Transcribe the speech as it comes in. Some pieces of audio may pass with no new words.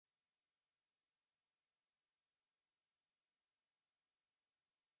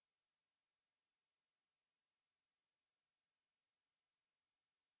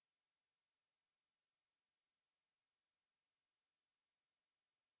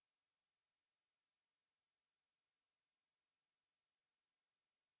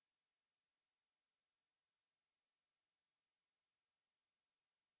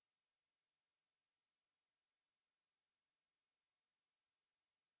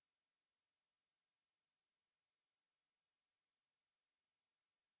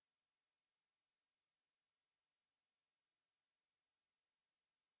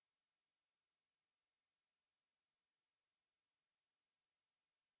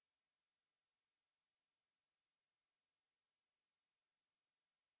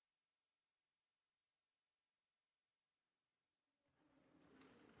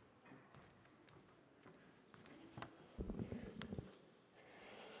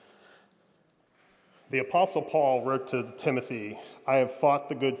The Apostle Paul wrote to Timothy, "I have fought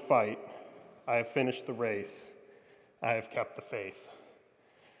the good fight, I have finished the race, I have kept the faith."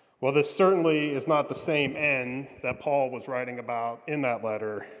 Well, this certainly is not the same end that Paul was writing about in that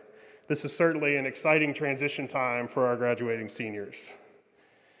letter. This is certainly an exciting transition time for our graduating seniors.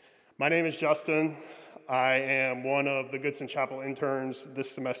 My name is Justin. I am one of the Goodson Chapel interns this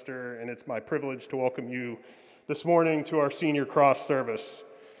semester, and it's my privilege to welcome you this morning to our senior cross service.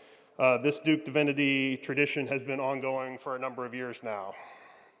 This Duke Divinity tradition has been ongoing for a number of years now.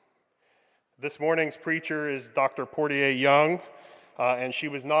 This morning's preacher is Dr. Portier-Young, and she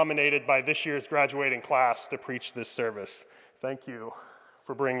was nominated by this year's graduating class to preach this service. Thank you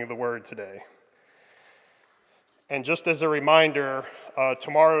for bringing the word today. And just as a reminder,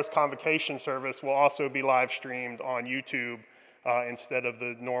 tomorrow's convocation service will also be live streamed on YouTube instead of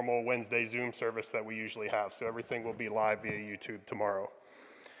the normal Wednesday Zoom service that we usually have. So everything will be live via YouTube tomorrow.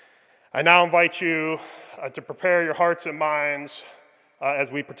 I now invite you to prepare your hearts and minds as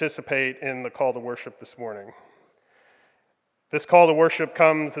we participate in the call to worship this morning. This call to worship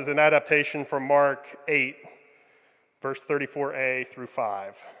comes as an adaptation from Mark 8, verse 34a through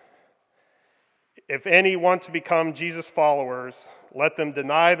 5. "If any want to become Jesus' followers, let them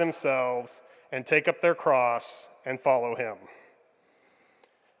deny themselves and take up their cross and follow him.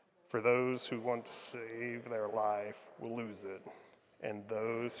 For those who want to save their life will lose it. And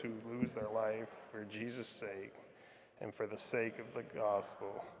those who lose their life for Jesus' sake and for the sake of the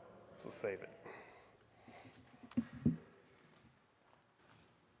gospel will save it."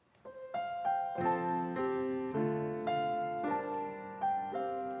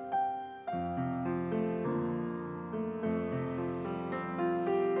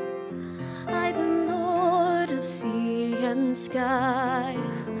 I, the Lord of sea and sky,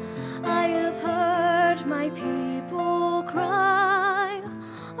 I have heard my people cry.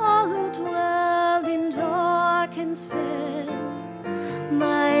 All who dwell in dark and sin,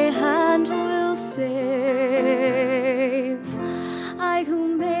 my hand will save. I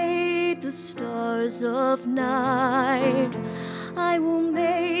who made the stars of night, I will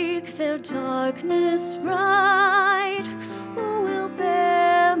make their darkness bright. Who will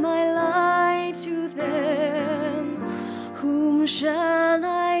bear my light to them? Whom shall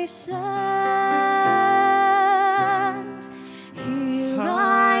I send? Here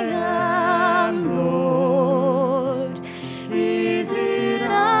I am, Lord. Is it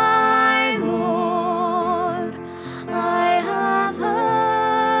I, Lord? I have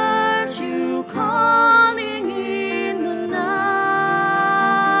heard you calling in the night.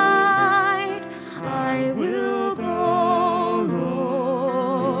 I will go,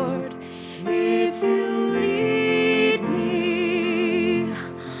 Lord, if you lead me.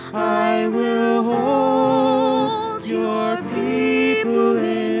 I will hold your people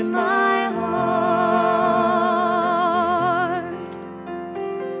in my heart.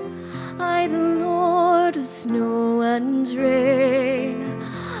 I, the Lord of snow and rain,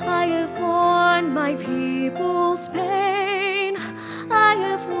 I have borne my people's pain. I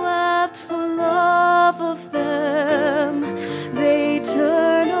have wept for love of them. They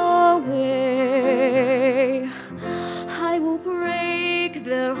turn away. I will break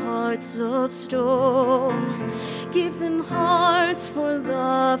their hearts of stone, give them hearts for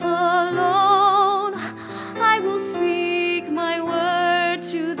love alone. I will speak my word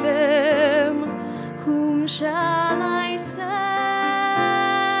to them. Whom shall I send?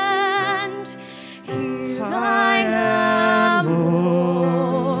 Here I am,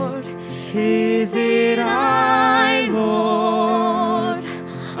 Lord. Is it I, Lord?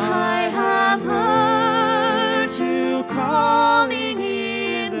 I have heard you calling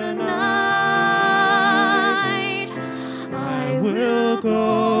in the night. I will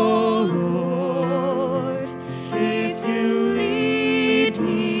go, Lord, if you lead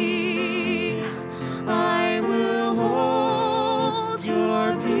me. I will hold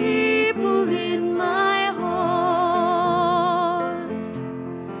your people in my heart.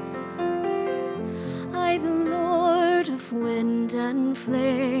 I, the Lord of wind and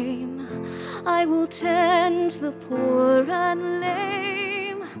flame, I will tend the poor and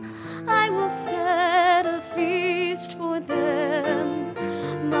lame. I will set a feast for them.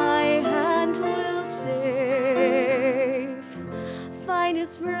 My hand will save.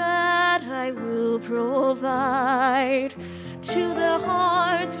 Finest bread I will provide. Till their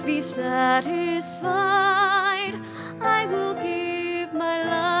hearts be satisfied, I will give my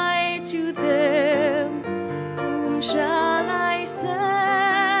light to them. Whom shall I send?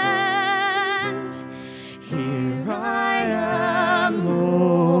 Here I am,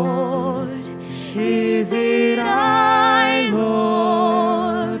 Lord. Is it I,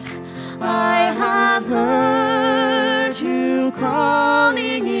 Lord? I have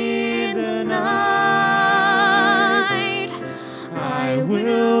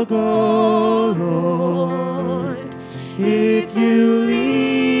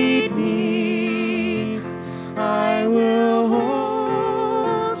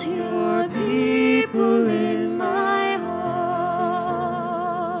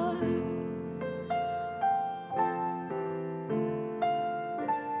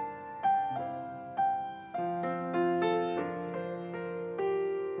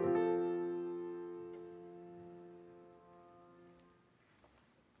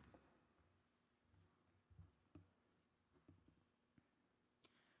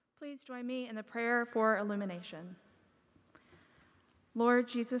Please join me in the prayer for illumination. Lord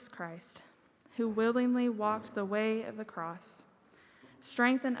Jesus Christ, who willingly walked the way of the cross,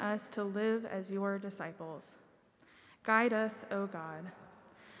 strengthen us to live as your disciples. Guide us, O God,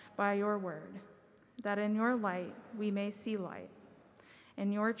 by your word, that in your light we may see light,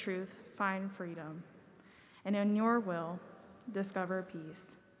 in your truth find freedom, and in your will discover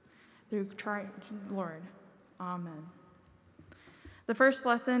peace. Through Christ, Lord. Amen. The first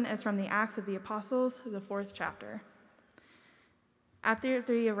lesson is from the Acts of the Apostles, the 4th chapter. After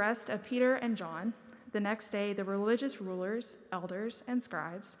the arrest of Peter and John, the next day the religious rulers, elders, and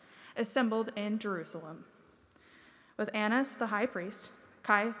scribes assembled in Jerusalem, with Annas the high priest,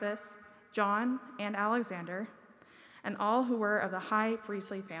 Caiaphas, John, and Alexander, and all who were of the high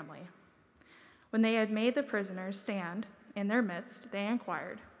priestly family. When they had made the prisoners stand in their midst, they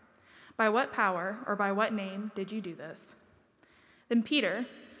inquired, "By what power or by what name did you do this?" Then Peter,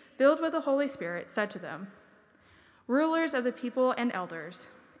 filled with the Holy Spirit, said to them, "Rulers of the people and elders,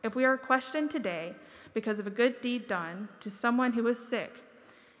 if we are questioned today because of a good deed done to someone who is sick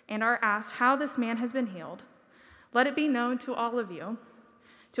and are asked how this man has been healed, let it be known to all of you,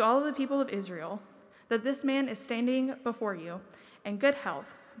 to all of the people of Israel, that this man is standing before you in good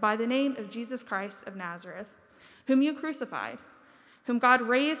health by the name of Jesus Christ of Nazareth, whom you crucified, whom God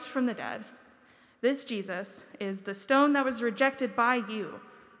raised from the dead. This Jesus is the stone that was rejected by you,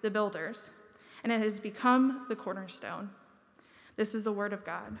 the builders, and it has become the cornerstone." This is the word of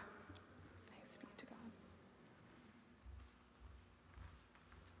God. Thanks be to God.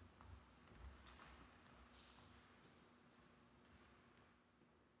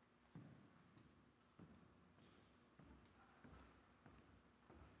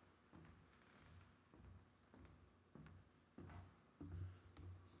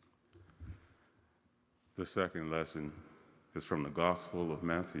 The second lesson is from the Gospel of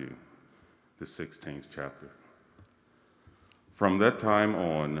Matthew, the 16th chapter. From that time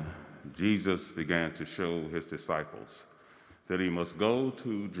on, Jesus began to show his disciples that he must go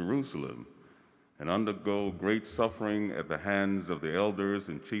to Jerusalem and undergo great suffering at the hands of the elders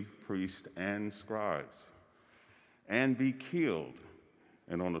and chief priests and scribes, and be killed,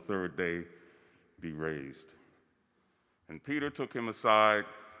 and on the third day be raised. And Peter took him aside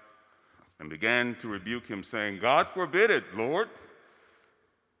and began to rebuke him, saying, "God forbid it, Lord.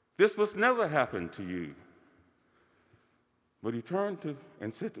 This must never happen to you." But he turned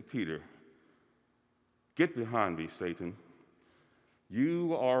and said to Peter, "Get behind me, Satan.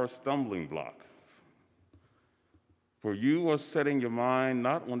 You are a stumbling block, for you are setting your mind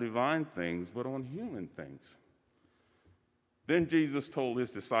not on divine things, but on human things." Then Jesus told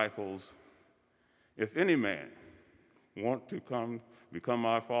his disciples, "If any man want to become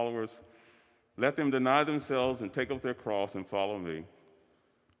my followers, let them deny themselves and take up their cross and follow me.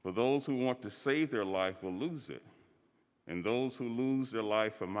 For those who want to save their life will lose it, and those who lose their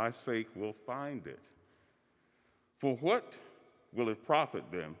life for my sake will find it. For what will it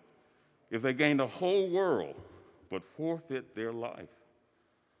profit them if they gain the whole world but forfeit their life?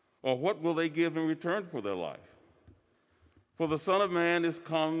 Or what will they give in return for their life? For the Son of Man is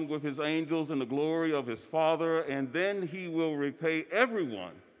come with his angels in the glory of his Father, and then he will repay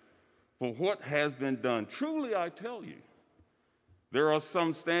everyone for what has been done. Truly, I tell you, there are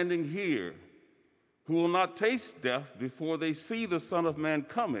some standing here who will not taste death before they see the Son of Man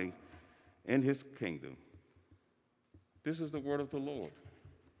coming in his kingdom." This is the word of the Lord.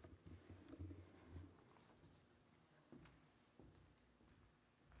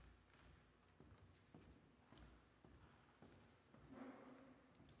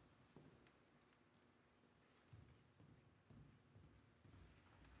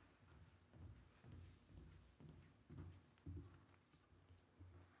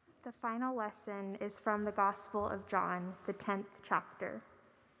 The final lesson is from the Gospel of John, the 10th chapter.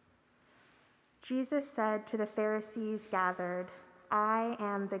 Jesus said to the Pharisees gathered, "I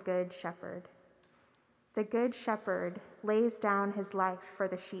am the good shepherd. The good shepherd lays down his life for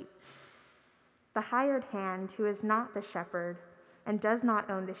the sheep. The hired hand, who is not the shepherd and does not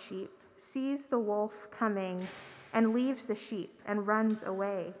own the sheep, sees the wolf coming and leaves the sheep and runs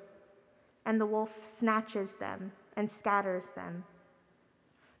away, and the wolf snatches them and scatters them.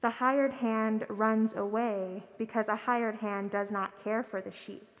 The hired hand runs away because a hired hand does not care for the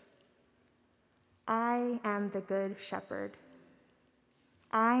sheep. I am the good shepherd.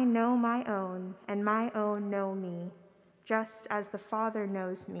 I know my own, and my own know me, just as the Father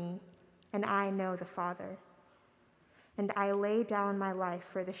knows me, and I know the Father. And I lay down my life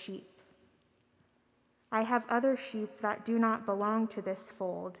for the sheep. I have other sheep that do not belong to this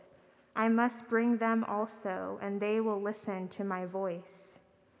fold. I must bring them also, and they will listen to my voice.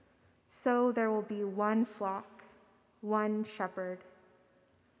 So there will be one flock, one shepherd.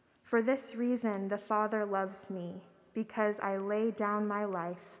 For this reason the Father loves me, because I lay down my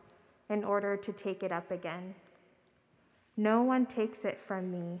life in order to take it up again. No one takes it from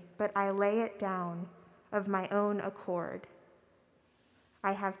me, but I lay it down of my own accord.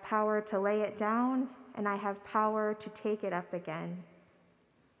 I have power to lay it down, and I have power to take it up again.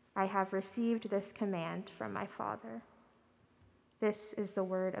 I have received this command from my Father. This is the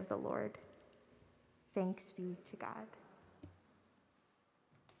word of the Lord. Thanks be to God.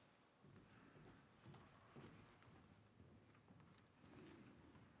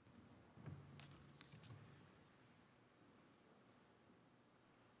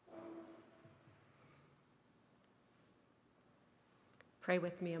 Pray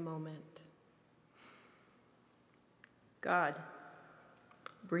with me a moment. God,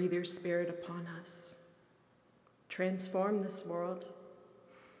 breathe your Spirit upon us. Transform this world.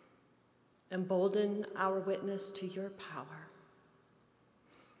 Embolden our witness to your power.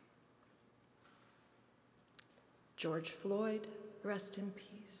 George Floyd, rest in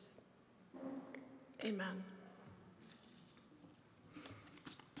peace. Amen.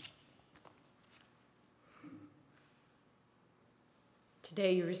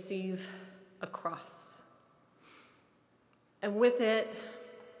 Today you receive a cross. And with it,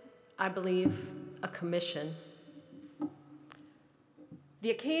 I believe, a commission. The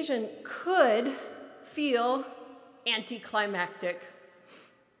occasion could feel anticlimactic.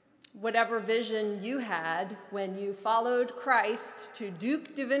 Whatever vision you had when you followed Christ to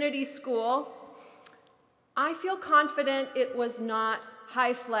Duke Divinity School, I feel confident it was not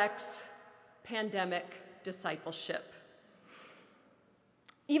high-flex pandemic discipleship.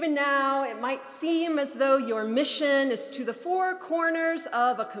 Even now, it might seem as though your mission is to the four corners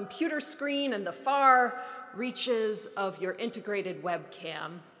of a computer screen and the far reaches of your integrated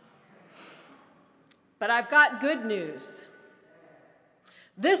webcam. But I've got good news.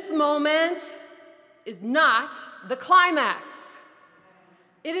 This moment is not the climax.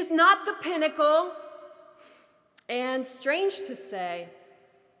 It is not the pinnacle, and strange to say,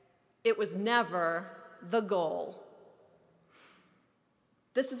 it was never the goal.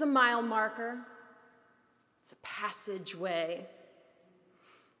 This is a mile marker. It's a passageway.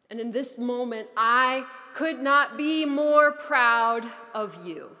 And in this moment, I could not be more proud of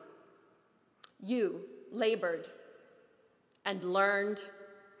you. You labored and learned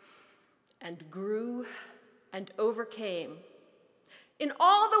and grew and overcame in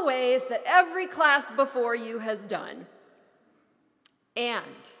all the ways that every class before you has done. And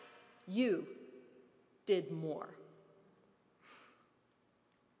you did more.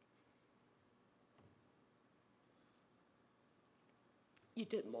 You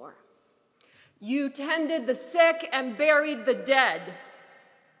did more. You tended the sick and buried the dead.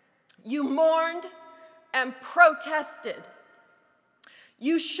 You mourned and protested.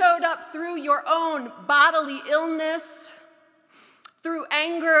 You showed up through your own bodily illness, through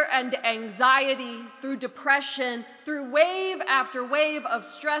anger and anxiety, through depression, through wave after wave of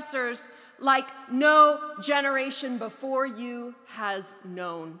stressors like no generation before you has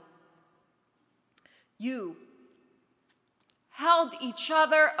known. You held each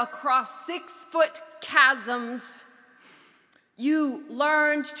other across 6-foot chasms. You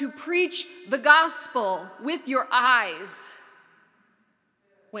learned to preach the gospel with your eyes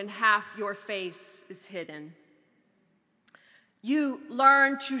when half your face is hidden. You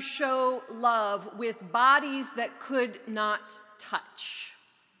learned to show love with bodies that could not touch.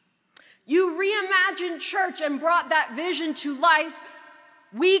 You reimagined church and brought that vision to life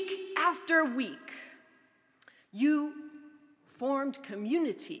week after week. You formed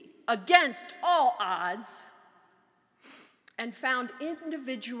community against all odds and found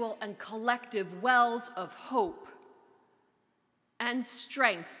individual and collective wells of hope and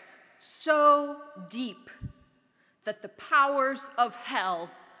strength so deep that the powers of hell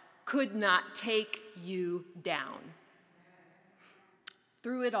could not take you down.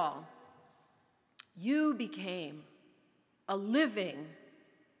 Through it all, you became a living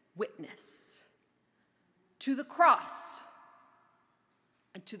witness to the cross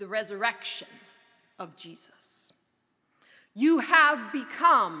and to the resurrection of Jesus. You have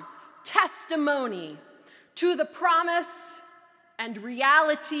become testimony to the promise and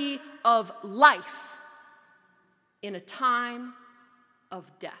reality of life in a time of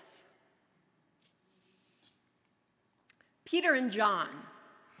death. Peter and John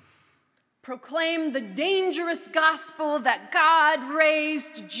proclaimed the dangerous gospel that God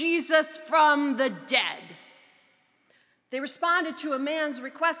raised Jesus from the dead. They responded to a man's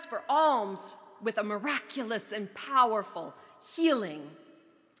request for alms with a miraculous and powerful healing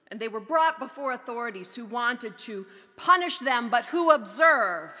and they were brought before authorities who wanted to punish them, but who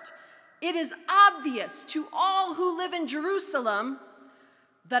observed, "It is obvious to all who live in Jerusalem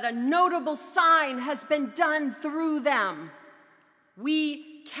that a notable sign has been done through them.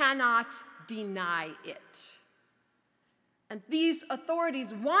 We cannot deny it." And these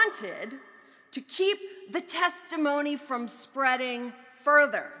authorities wanted to keep the testimony from spreading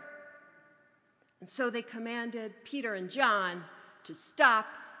further. And so they commanded Peter and John to stop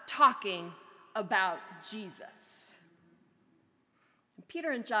talking about Jesus. And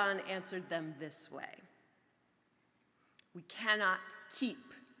Peter and John answered them this way: "We cannot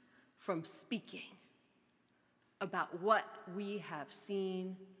keep from speaking about what we have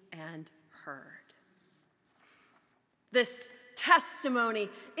seen and heard." This testimony,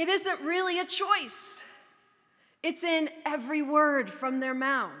 it isn't really a choice. It's in every word from their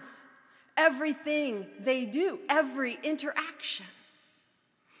mouths, everything they do, every interaction.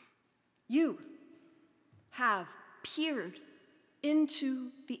 You have peered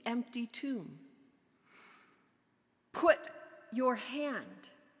into the empty tomb, put your hand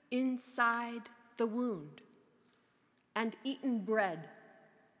inside the wound, and eaten bread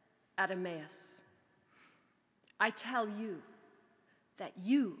at Emmaus. I tell you that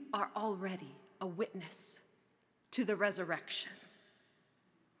you are already a witness to the resurrection.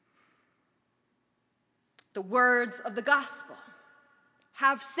 The words of the gospel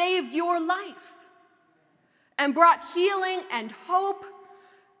have saved your life and brought healing and hope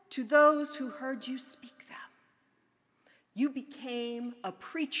to those who heard you speak them. You became a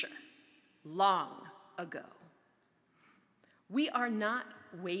preacher long ago. We are not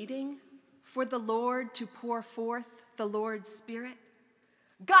waiting for the Lord to pour forth the Lord's Spirit.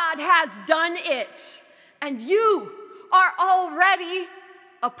 God has done it, and you are already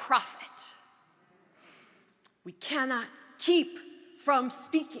a prophet. We cannot keep from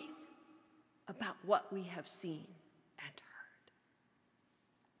speaking about what we have seen and heard.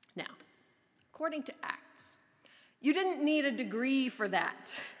 Now, according to Acts, you didn't need a degree for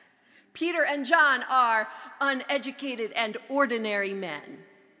that. Peter and John are uneducated and ordinary men.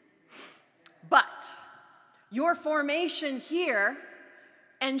 But your formation here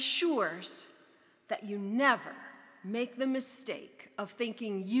ensures that you never make the mistake of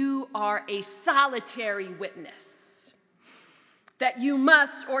thinking you are a solitary witness, that you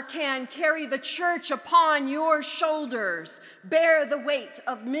must or can carry the church upon your shoulders, bear the weight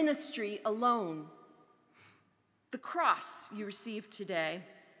of ministry alone. The cross you received today,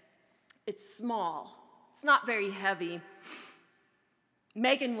 it's small. It's not very heavy.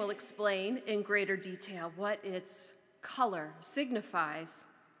 Megan will explain in greater detail what its color signifies.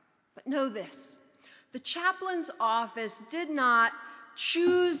 But know this: the chaplain's office did not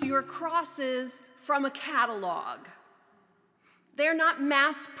choose your crosses from a catalog. They're not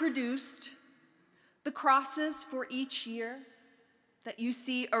mass-produced. The crosses for each year that you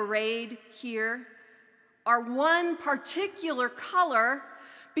see arrayed here are one particular color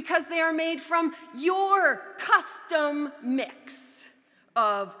because they are made from your custom mix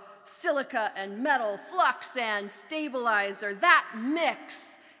of silica and metal, flux and stabilizer. That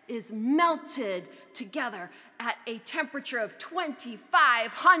mix is melted together at a temperature of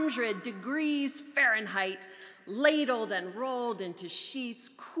 2,500 degrees Fahrenheit, ladled and rolled into sheets,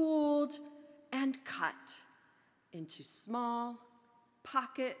 cooled and cut into small,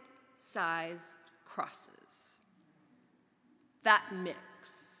 pocket-sized crosses. That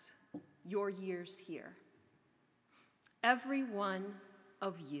mix, your years here, every one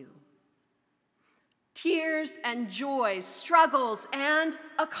of you. Tears and joys, struggles and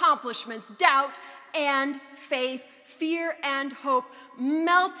accomplishments, doubt and faith, fear and hope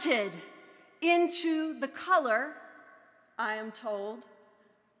melted into the color, I am told,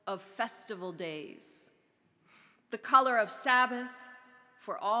 of festival days, the color of Sabbath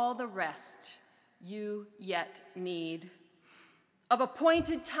for all the rest you yet need, of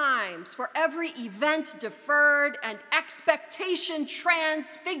appointed times for every event deferred and expectation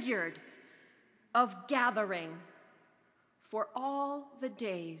transfigured, of gathering for all the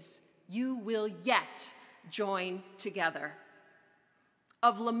days you will yet join together,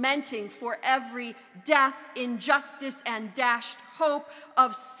 of lamenting for every death, injustice, and dashed hope,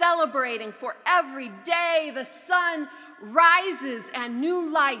 of celebrating for every day the sun rises and new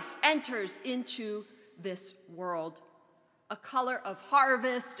life enters into this world. A color of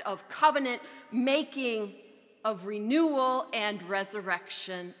harvest, of covenant making, of renewal and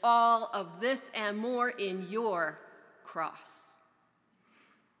resurrection. All of this and more in your cross.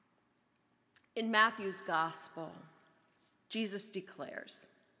 In Matthew's gospel, Jesus declares,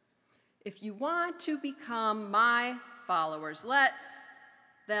 "If you want to become my followers, let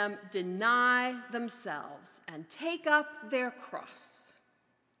them deny themselves and take up their cross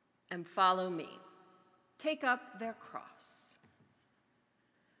and follow me. Take up their cross.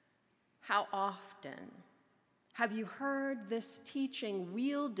 How often have you heard this teaching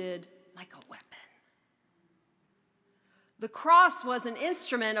wielded like a weapon? The cross was an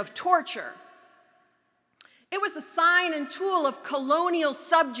instrument of torture. It was a sign and tool of colonial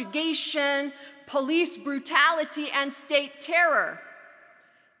subjugation, police brutality, and state terror.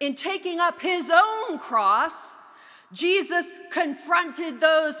 In taking up his own cross, Jesus confronted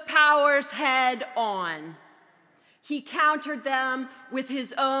those powers head on. He countered them with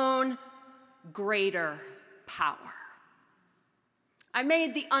his own greater power. I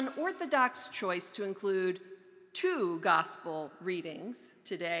made the unorthodox choice to include 2 gospel readings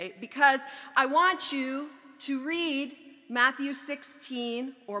today because I want you to read Matthew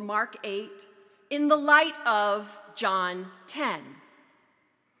 16 or Mark 8 in the light of John 10.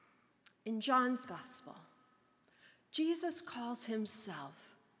 In John's gospel, Jesus calls himself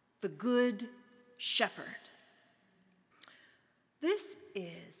the Good Shepherd. This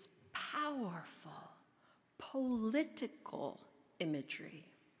is powerful political imagery.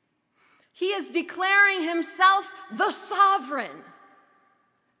 He is declaring himself the sovereign,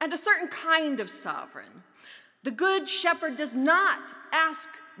 and a certain kind of sovereign. The Good Shepherd does not ask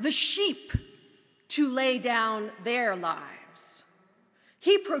the sheep to lay down their lives.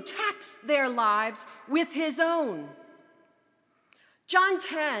 He protects their lives with his own. John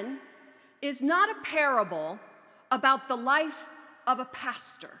 10 is not a parable about the life of a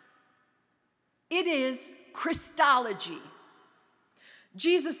pastor. It is Christology.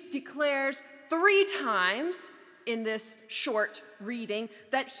 Jesus declares 3 times in this short reading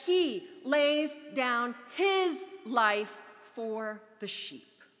that he lays down his life for the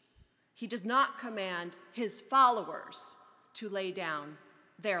sheep. He does not command his followers to lay down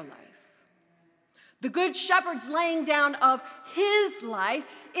their life. The Good Shepherd's laying down of his life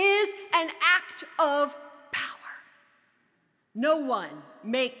is an act of power. No one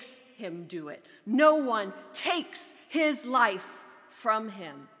makes him do it. No one takes his life from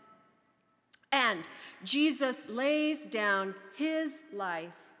him. And Jesus lays down his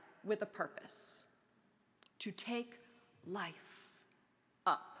life with a purpose: to take life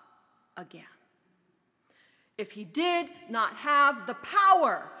up again. If he did not have the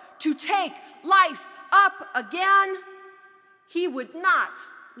power to take life up again, he would not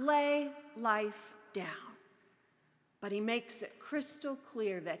lay life down. But he makes it crystal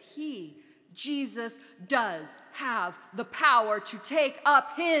clear that he, Jesus, does have the power to take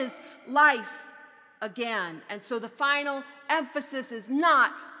up his life again. And so the final emphasis is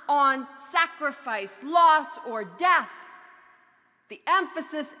not on sacrifice, loss, or death. The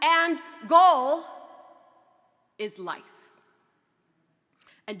emphasis and goal is life.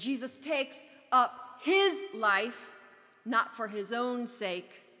 And Jesus takes up his life not for his own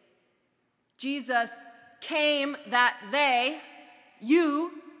sake. Jesus came that they,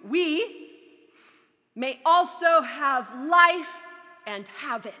 you, we, may also have life and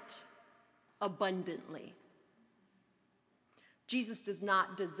have it abundantly. Jesus does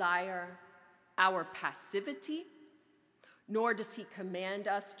not desire our passivity, nor does he command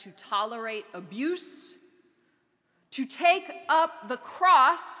us to tolerate abuse. To take up the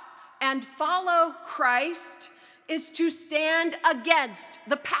cross and follow Christ is to stand against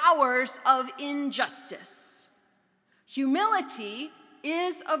the powers of injustice. Humility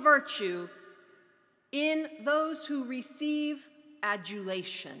is a virtue in those who receive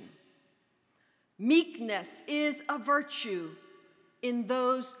adulation. Meekness is a virtue in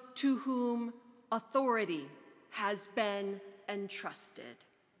those to whom authority has been entrusted.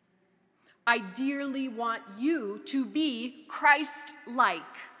 I dearly want you to be Christ-like,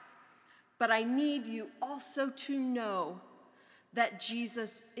 but I need you also to know that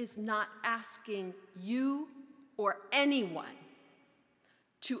Jesus is not asking you or anyone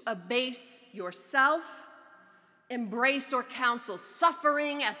to abase yourself, embrace or counsel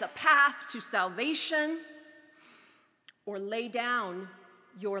suffering as a path to salvation, or lay down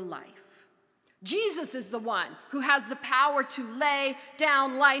your life. Jesus is the one who has the power to lay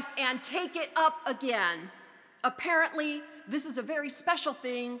down life and take it up again. Apparently, this is a very special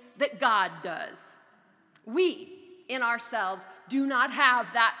thing that God does. We, in ourselves, do not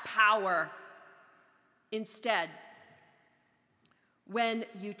have that power. Instead, when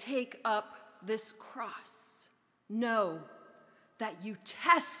you take up this cross, know that you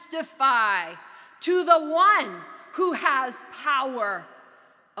testify to the one who has power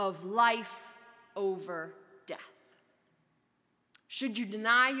of life over death. Should you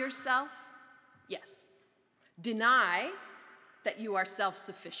deny yourself? Yes. Deny that you are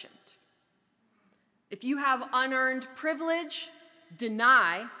self-sufficient. If you have unearned privilege,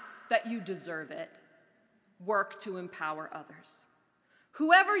 deny that you deserve it. Work to empower others.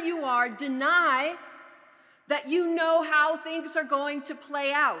 Whoever you are, deny that you know how things are going to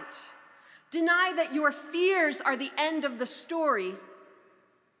play out. Deny that your fears are the end of the story.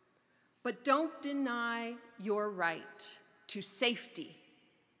 But don't deny your right to safety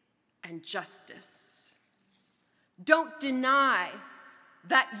and justice. Don't deny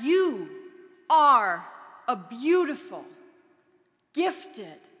that you are a beautiful,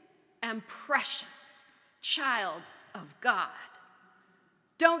 gifted, and precious child of God.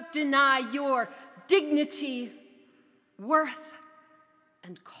 Don't deny your dignity, worth,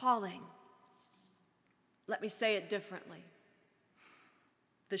 and calling. Let me say it differently.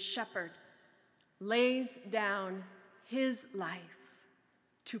 The shepherd lays down his life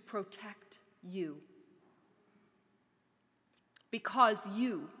to protect you because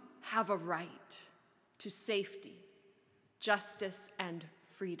you have a right to safety, justice, and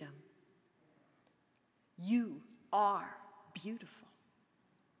freedom. You are beautiful,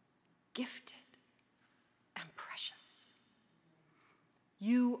 gifted, and precious.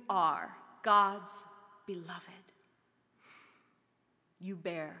 You are God's beloved. You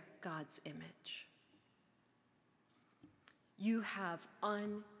bear God's image. You have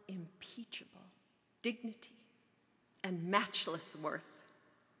unimpeachable dignity and matchless worth.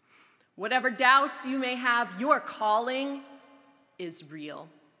 Whatever doubts you may have, your calling is real.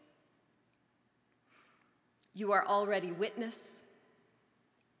 You are already witness,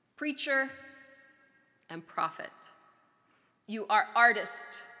 preacher, and prophet. You are artist,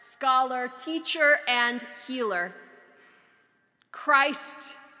 scholar, teacher, and healer.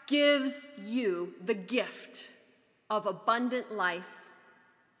 Christ gives you the gift of abundant life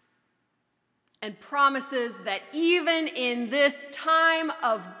and promises that even in this time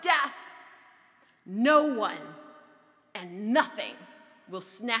of death, no one and nothing will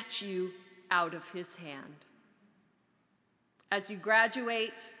snatch you out of his hand. As you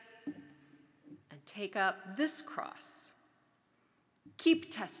graduate and take up this cross, keep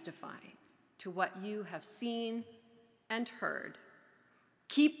testifying to what you have seen and heard.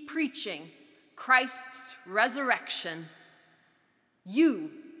 Keep preaching Christ's resurrection. You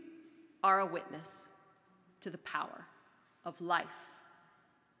are a witness to the power of life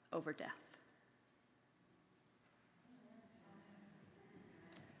over death.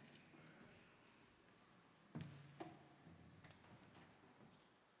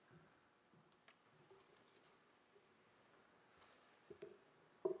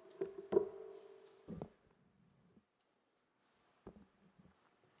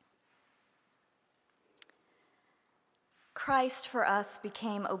 Christ for us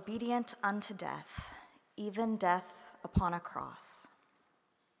became obedient unto death, even death upon a cross.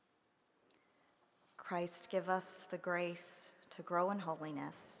 Christ give us the grace to grow in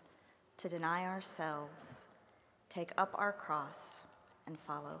holiness, to deny ourselves, take up our cross, and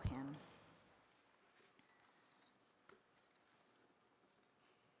follow him.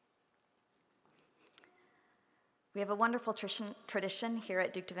 We have a wonderful tradition here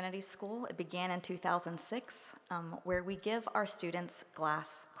at Duke Divinity School. It began in 2006, where we give our students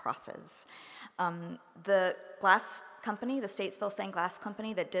glass crosses. The glass company, the Statesville Stained Glass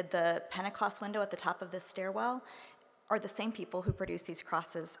Company that did the Pentecost window at the top of this stairwell, are the same people who produce these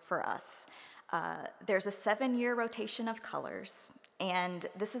crosses for us. There's a 7-year rotation of colors, and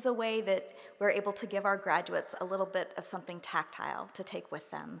this is a way that we're able to give our graduates a little bit of something tactile to take with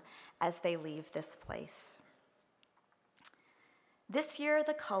them as they leave this place. This year,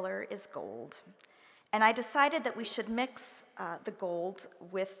 the color is gold, and I decided that we should mix the gold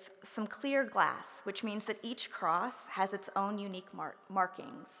with some clear glass, which means that each cross has its own unique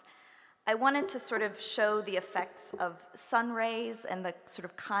markings. I wanted to sort of show the effects of sun rays and the sort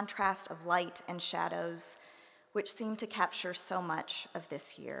of contrast of light and shadows, which seem to capture so much of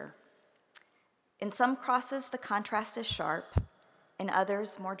this year. In some crosses, the contrast is sharp, in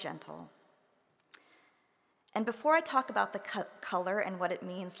others, more gentle. And before I talk about the color and what it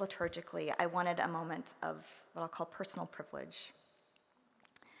means liturgically, I wanted a moment of what I'll call personal privilege.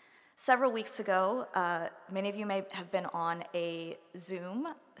 Several weeks ago, many of you may have been on a Zoom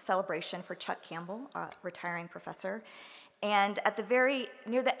celebration for Chuck Campbell, a retiring professor. And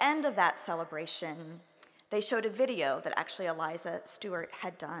near the end of that celebration, they showed a video that actually Eliza Stewart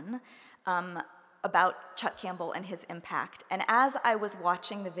had done about Chuck Campbell and his impact. And as I was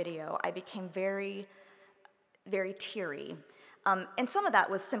watching the video, I became very teary. And some of that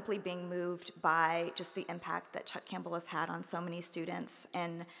was simply being moved by just the impact that Chuck Campbell has had on so many students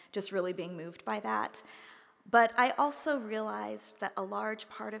and just really being moved by that. But I also realized that a large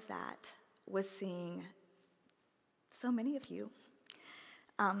part of that was seeing so many of you.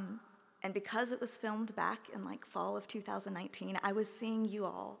 And because it was filmed back in like fall of 2019, I was seeing you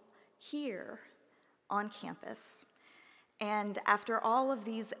all here on campus. And after all of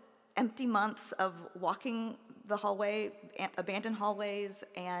these empty months of walking the hallway, abandoned hallways,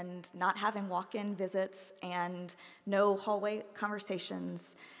 and not having walk-in visits and no hallway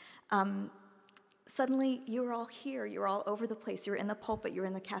conversations, suddenly you were all here. You were all over the place. You were in the pulpit. You were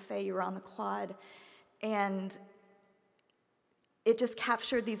in the cafe. You were on the quad. And it just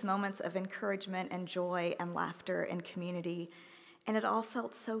captured these moments of encouragement and joy and laughter and community. And it all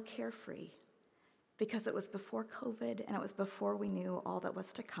felt so carefree because it was before COVID and it was before we knew all that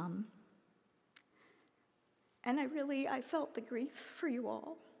was to come. And I felt the grief for you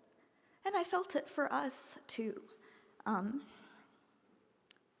all. And I felt it for us too.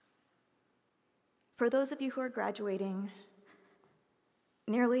 For those of you who are graduating,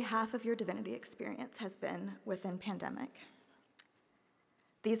 nearly half of your divinity experience has been within pandemic.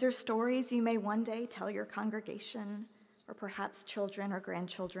 These are stories you may one day tell your congregation, or perhaps children or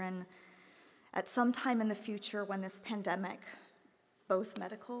grandchildren, at some time in the future when this pandemic, both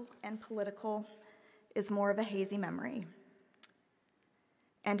medical and political, is more of a hazy memory.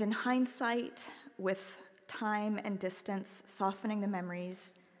 And in hindsight, with time and distance softening the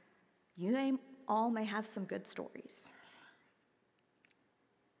memories, you all may have some good stories.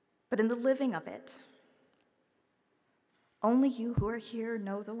 But in the living of it, only you who are here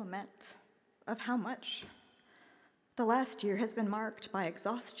know the lament of how much the last year has been marked by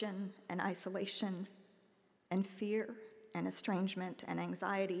exhaustion and isolation and fear and estrangement and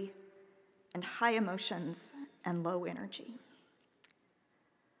anxiety and high emotions and low energy.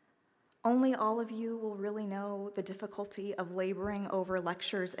 Only all of you will really know the difficulty of laboring over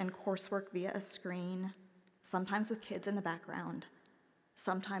lectures and coursework via a screen, sometimes with kids in the background,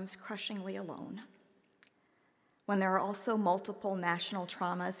 sometimes crushingly alone, when there are also multiple national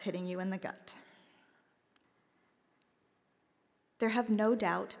traumas hitting you in the gut. There have no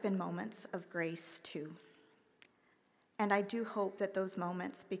doubt been moments of grace too, and I do hope that those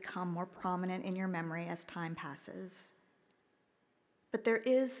moments become more prominent in your memory as time passes. But there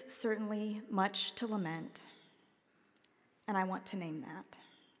is certainly much to lament, and I want to name that.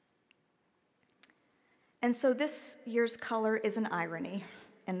 And so this year's color is an irony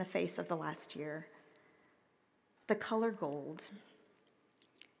in the face of the last year. The color gold.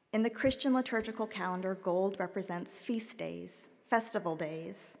 In the Christian liturgical calendar, gold represents feast days, festival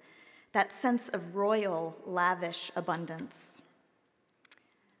days, that sense of royal, lavish abundance.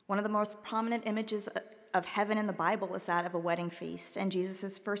 One of the most prominent images of heaven in the Bible is that of a wedding feast, and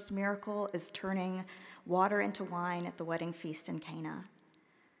Jesus' first miracle is turning water into wine at the wedding feast in Cana.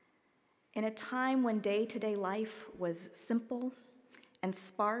 In a time when day-to-day life was simple and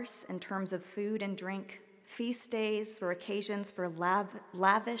sparse in terms of food and drink, feast days were occasions for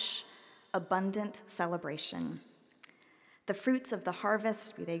lavish, abundant celebration. The fruits of the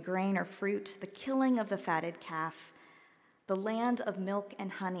harvest, be they grain or fruit, the killing of the fatted calf, the land of milk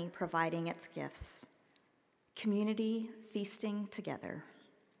and honey providing its gifts, community feasting together.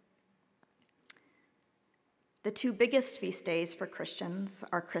 The two biggest feast days for Christians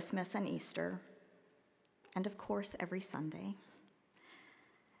are Christmas and Easter, and of course, every Sunday.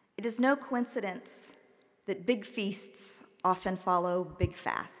 It is no coincidence that big feasts often follow big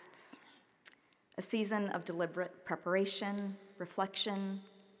fasts, a season of deliberate preparation, reflection,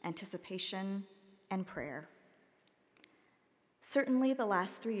 anticipation, and prayer. Certainly, the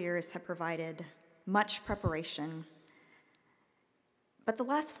last 3 years have provided much preparation, but the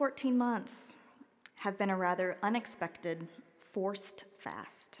last 14 months have been a rather unexpected, forced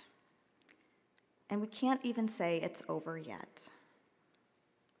fast. And we can't even say it's over yet.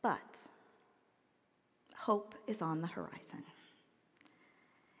 But hope is on the horizon.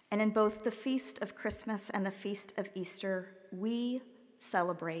 And in both the feast of Christmas and the feast of Easter, we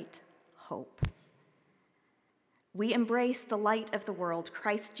celebrate hope. We embrace the light of the world,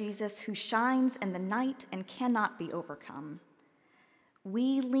 Christ Jesus, who shines in the night and cannot be overcome.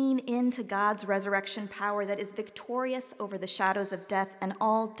 We lean into God's resurrection power that is victorious over the shadows of death and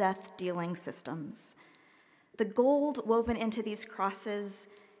all death-dealing systems. The gold woven into these crosses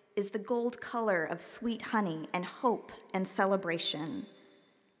is the gold color of sweet honey and hope and celebration.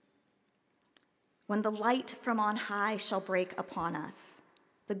 When the light from on high shall break upon us,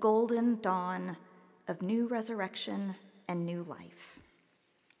 the golden dawn of new resurrection and new life.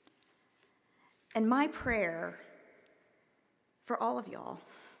 And my prayer for all of y'all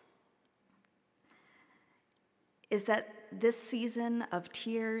is that this season of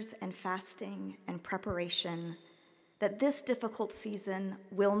tears and fasting and preparation, that this difficult season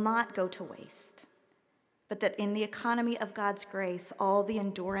will not go to waste, but that in the economy of God's grace, all the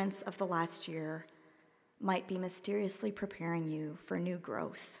endurance of the last year might be mysteriously preparing you for new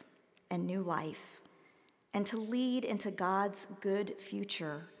growth and new life, and to lead into God's good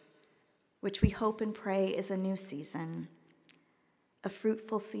future, which we hope and pray is a new season, a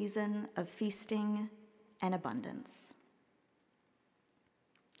fruitful season of feasting and abundance.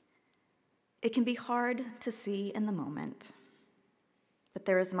 It can be hard to see in the moment, but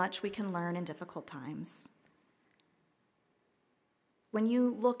there is much we can learn in difficult times. When you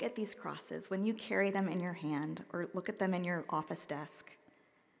look at these crosses, when you carry them in your hand or look at them in your office desk,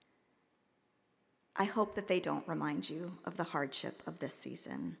 I hope that they don't remind you of the hardship of this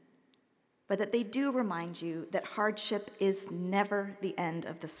season, but that they do remind you that hardship is never the end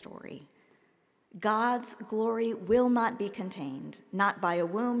of the story. God's glory will not be contained, not by a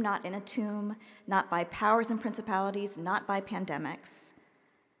womb, not in a tomb, not by powers and principalities, not by pandemics.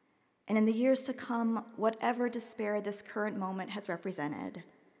 And in the years to come, whatever despair this current moment has represented,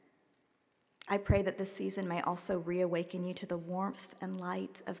 I pray that this season may also reawaken you to the warmth and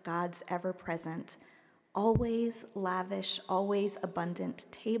light of God's ever-present, always lavish, always abundant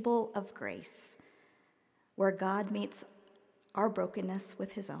table of grace, where God meets our brokenness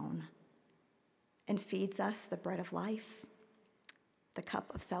with his own and feeds us the bread of life, the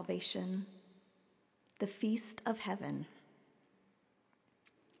cup of salvation, the feast of heaven.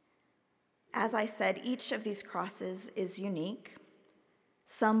 As I said, each of these crosses is unique,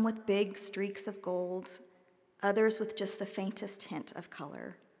 some with big streaks of gold, others with just the faintest hint of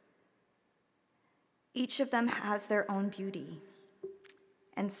color. Each of them has their own beauty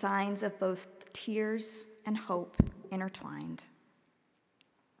and signs of both tears and hope intertwined.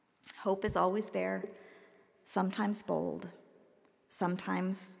 Hope is always there, sometimes bold,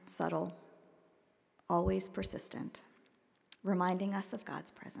 sometimes subtle, always persistent, reminding us of God's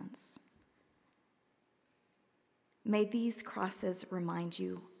presence. May these crosses remind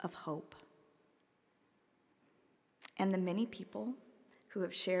you of hope and the many people who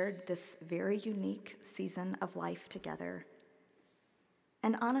have shared this very unique season of life together.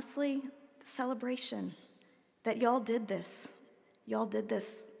 And honestly, the celebration that y'all did this,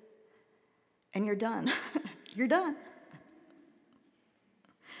 and you're done. You're done.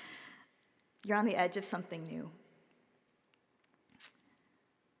 You're on the edge of something new.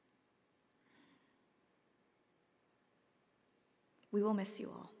 We will miss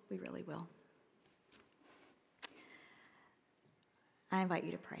you all. We really will. I invite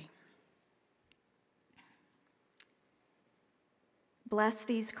you to pray. Bless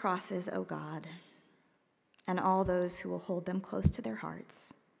these crosses, O God, and all those who will hold them close to their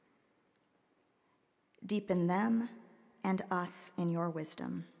hearts. Deepen them and us in your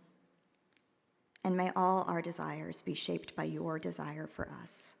wisdom, and may all our desires be shaped by your desire for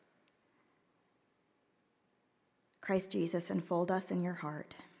us. Christ Jesus, enfold us in your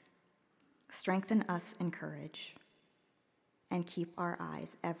heart, strengthen us in courage, and keep our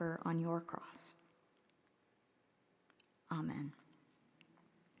eyes ever on your cross. Amen.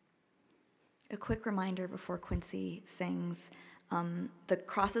 A quick reminder before Quincy sings, the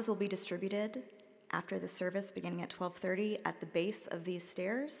crosses will be distributed after the service beginning at 12:30 at the base of these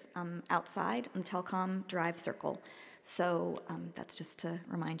stairs outside in the Telcom Drive Circle. So that's just to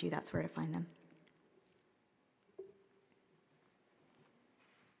remind you that's where to find them.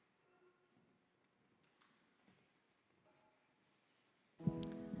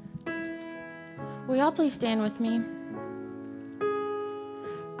 Will y'all please stand with me?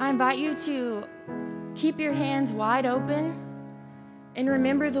 I invite you to keep your hands wide open and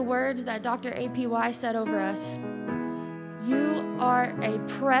remember the words that Dr. A.P.Y. said over us. You are a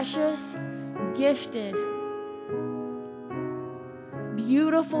precious, gifted,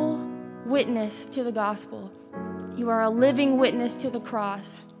 beautiful witness to the gospel. You are a living witness to the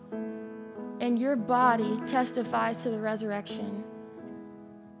cross, and your body testifies to the resurrection.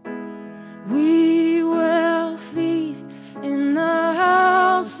 We will feast in the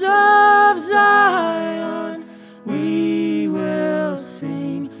house of Zion. We will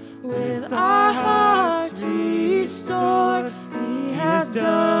sing with our hearts restored. He has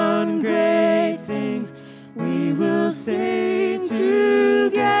done great things. We will sing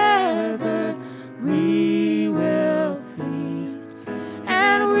together. We will feast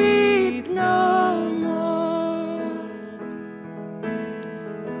and weep no more.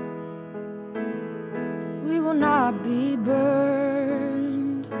 We will not be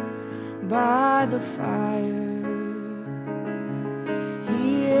burned by the fire.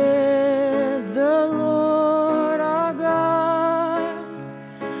 He is the Lord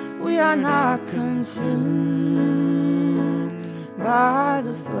are not consumed by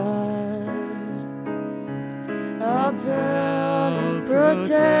the flood. Upheld,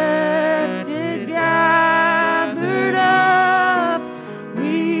 protected, gathered up,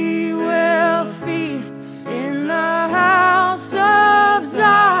 we will feast in the house of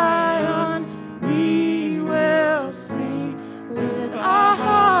Zion. We will sing with our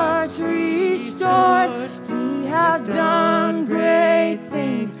hearts restored. He has done great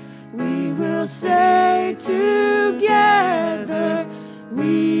things. We will say together,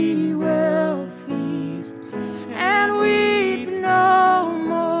 we will feast and weep no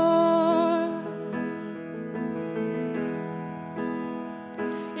more.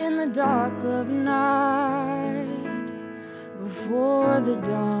 In the dark of night, before the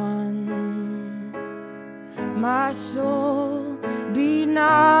dawn, my soul, be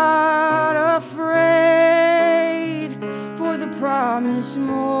not afraid, for the promised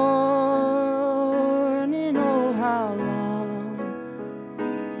morning, oh how long.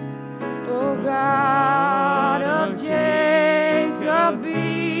 O God of Jacob,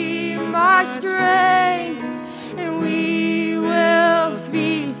 be my strength, and we will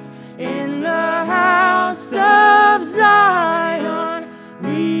feast in the house of Zion.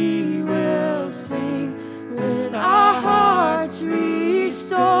 We will sing with our hearts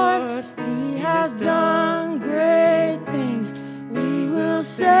restored. He has done great things. We will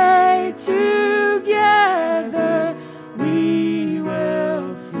say together, we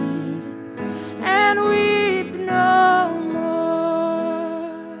will feast and weep no more.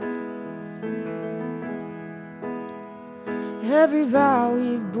 Every vow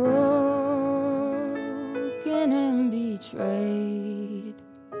we've broken and betrayed,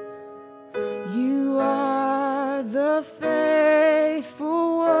 you are the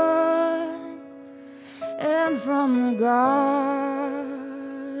faithful one, and from the garden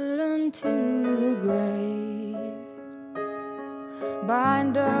to the grave,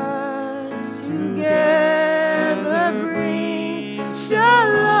 bind us together, bring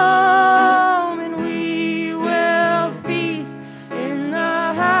shalom, and we will feast in the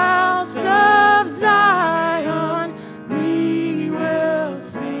house of Zion. We will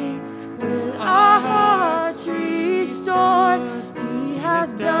sing with our hearts restored. He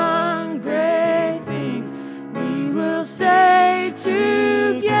has done great things. We will say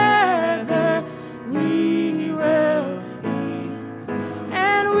together, we will feast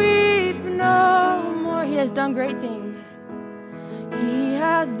and weep no more. He has done great things. He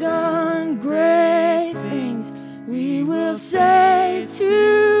has done great things. We will say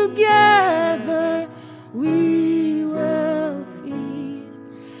together, we will feast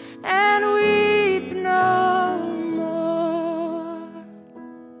and weep no more.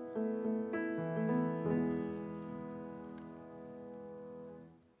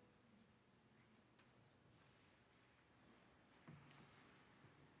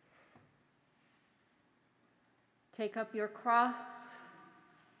 Take up your cross.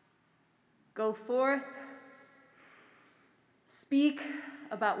 Go forth. Speak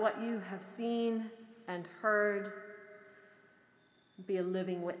about what you have seen and heard. Be a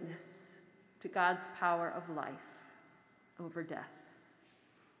living witness to God's power of life over death.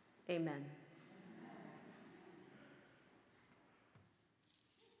 Amen.